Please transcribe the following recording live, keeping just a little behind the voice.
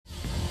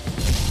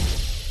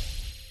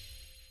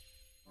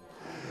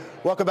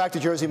Welcome back to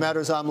Jersey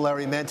Matters. I'm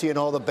Larry Menti, and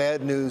all the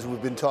bad news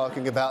we've been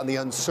talking about and the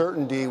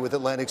uncertainty with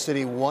Atlantic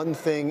City. One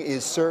thing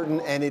is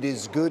certain, and it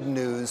is good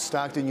news.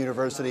 Stockton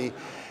University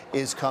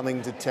is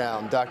coming to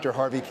town. Dr.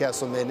 Harvey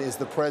Kesselman is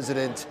the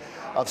president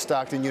of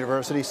Stockton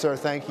University. Sir,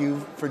 thank you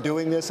for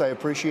doing this. I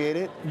appreciate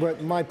it.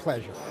 My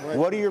pleasure.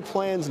 What are your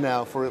plans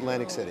now for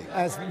Atlantic City?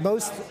 As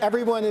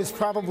everyone is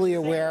probably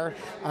aware,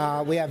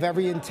 we have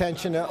every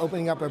intention of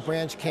opening up a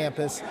branch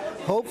campus,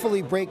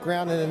 hopefully break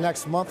ground in the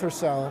next month or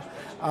so,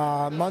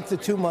 month to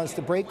 2 months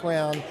to break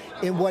ground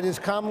in what is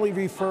commonly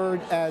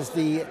referred as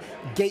the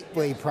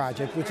Gateway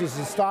Project, which is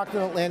the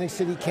Stockton Atlantic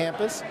City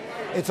campus.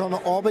 It's on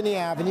Albany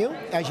Avenue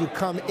as you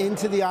come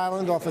into the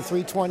island off of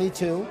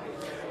 322.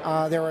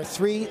 There are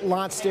 3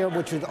 lots there,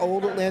 which is the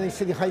old Atlantic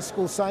City High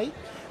School site.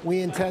 We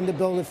intend to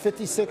build a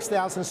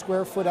 56,000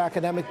 square foot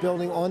academic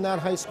building on that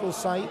high school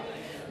site,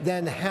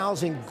 then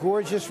housing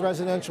gorgeous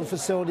residential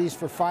facilities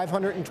for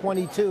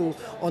 522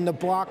 on the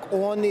block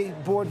on the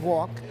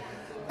boardwalk.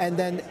 And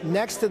then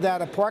next to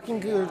that, a parking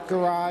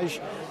garage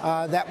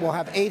that will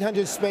have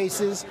 800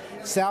 spaces.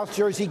 South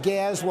Jersey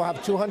Gas will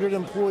have 200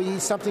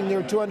 employees, something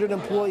near 200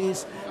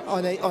 employees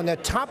on the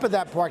top of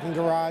that parking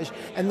garage.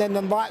 And then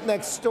the lot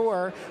next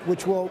door,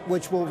 which will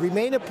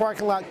remain a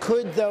parking lot,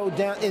 could though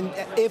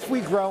if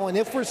we grow and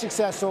if we're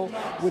successful,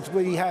 which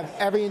we have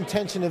every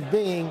intention of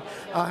being,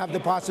 have the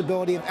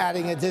possibility of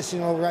adding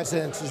additional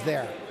residences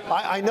there.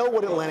 I know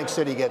what Atlantic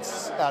City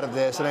gets out of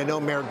this, and I know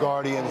Mayor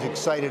Guardian is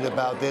excited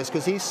about this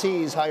because he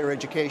sees higher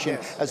education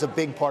as a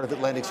big part of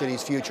Atlantic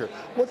City's future.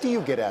 What do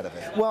you get out of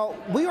it? Well,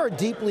 we are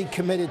deeply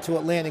committed to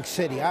Atlantic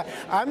City.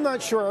 I'm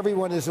not sure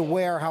everyone is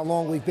aware how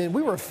long we've been.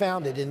 We were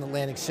founded in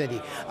Atlantic City.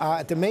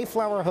 At the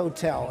Mayflower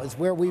Hotel is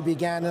where we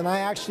began, and I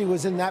actually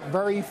was in that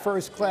very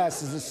first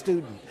class as a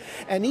student.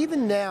 And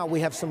even now,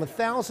 we have some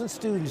 1,000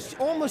 students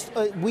almost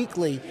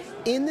weekly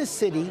in the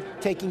city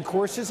taking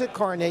courses at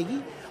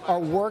Carnegie, are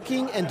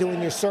working and doing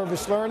their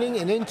service learning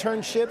and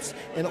internships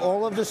in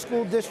all of the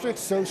school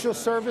districts, social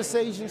service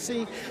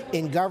agency,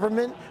 in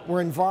government. We're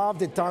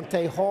involved at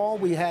Dante Hall.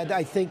 We had,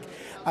 I think,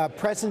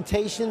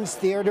 presentations,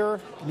 theater,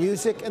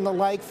 music, and the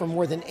like from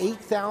more than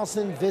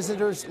 8,000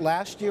 visitors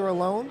last year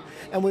alone.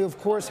 And we, of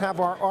course, have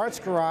our arts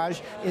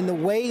garage in the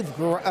Wave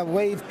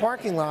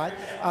parking lot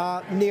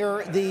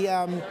near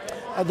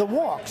the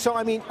walk. So,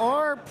 I mean,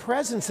 our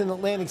presence in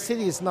Atlantic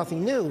City is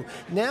nothing new.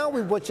 Now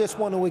we just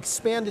want to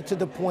expand it to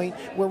the point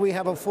where we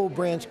have a full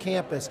branch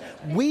campus.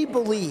 We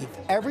believe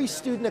every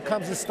student that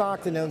comes to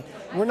Stockton, and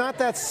we're not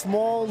that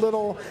small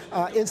little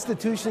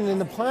institution in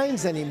the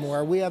Pines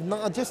anymore. We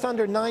have just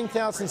under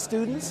 9,000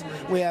 students.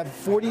 We have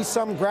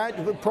 40-some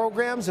graduate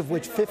programs, of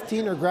which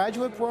 15 are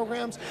graduate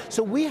programs.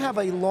 So we have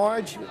a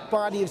large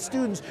body of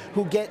students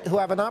who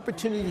have an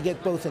opportunity to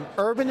get both an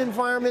urban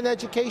environment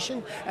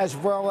education as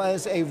well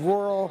as a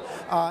rural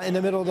in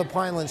the middle of the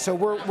Pinelands. So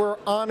we're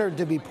honored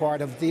to be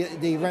part of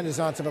the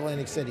renaissance of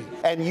Atlantic City.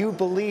 And you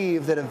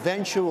believe that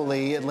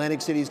eventually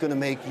Atlantic City is going to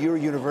make your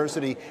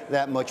university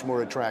that much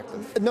more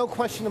attractive? No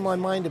question in my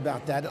mind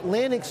about that.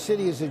 Atlantic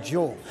City is a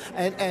jewel.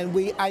 And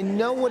I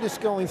know what it's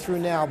going through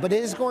now, but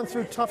it has gone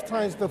through tough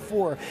times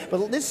before.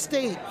 But this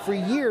state for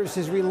years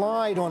has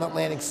relied on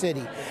Atlantic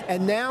City.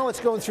 And now it's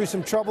going through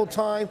some troubled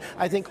time.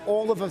 I think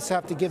all of us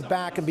have to give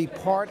back and be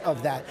part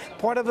of that.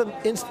 Part of a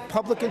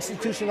public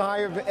institution,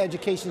 higher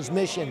education's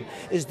mission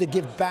is to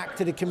give back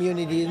to the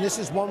community, and this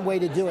is one way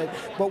to do it.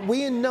 But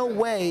we in no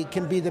way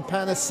can be the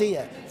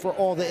panacea for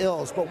all the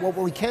ills. But what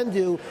we can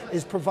do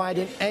is provide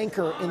an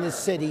anchor in the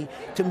city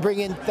to bring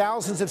in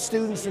thousands of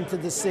students into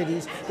the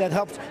cities that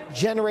helps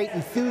generate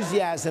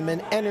enthusiasm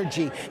and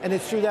energy. And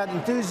it's through that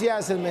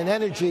enthusiasm and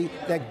energy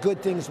that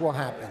good things will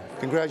happen.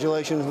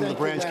 Congratulations on the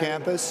branch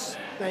campus.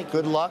 Thank you.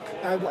 Good luck.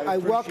 I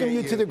welcome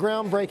you to the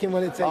groundbreaking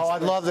when it takes place. Oh,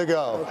 I'd love to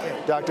go.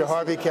 Okay. Dr.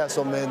 Harvey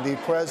Kesselman, the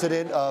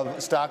president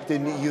of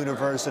Stockton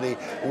University.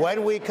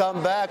 When we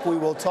come back, we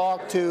will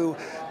talk to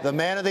the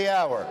man of the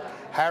hour,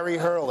 Harry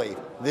Hurley.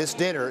 This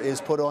dinner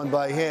is put on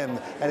by him,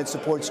 and it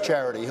supports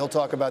charity. He'll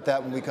talk about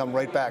that when we come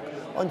right back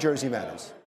on Jersey Matters.